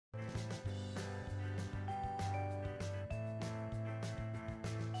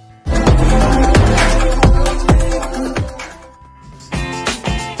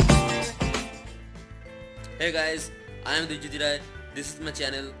Hey guys, I am Dijit Rai. This is my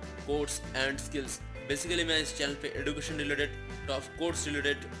channel Codes and Skills. Basically मैं इस channel पे education related, top course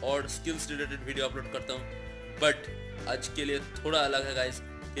related और skills related video upload करता हूँ। But आज के लिए थोड़ा अलग है गाइस,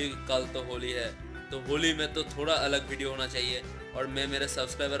 क्योंकि कल तो होली है, तो होली में तो थोड़ा अलग वीडियो होना चाहिए और मैं मेरे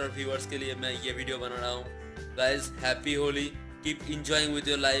सब्सक्राइबर और व्यूअर्स के लिए मैं ये वीडियो बना रहा हूँ। Guys happy Holi, keep enjoying with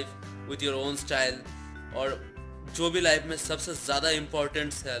your life with your own style. और जो भी लाइफ में सबसे ज़्यादा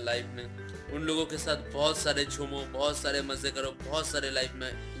इम्पोर्टेंस है लाइफ में, उन लोगों के साथ बहुत सारे झूमो, बहुत सारे मज़े करो, बहुत सारे लाइफ में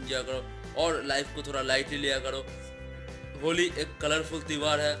इंजॉय करो और लाइफ को थोड़ा लाइटली लिया करो। होली एक कलरफुल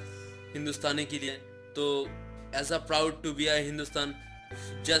त्यौहार है हिंदुस्तानी के लिए, तो as a proud to be a Hindustan,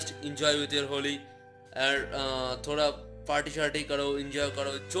 just enjoy with your Holi and थोड़ा पार्टी शार्टी करो, इंजॉय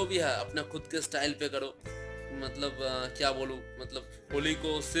करो, जो भी है अपना खुद के स्टाइल पे करो। मतलब क्या बोलूँ, मतलब होली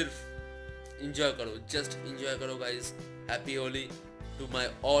को सिर्फ इंजॉय करो, जस्ट इंजॉय करो guys. Happy Holi to my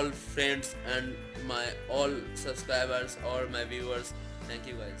all friends and my all subscribers or my viewers. Thank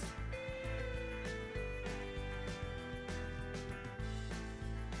you guys.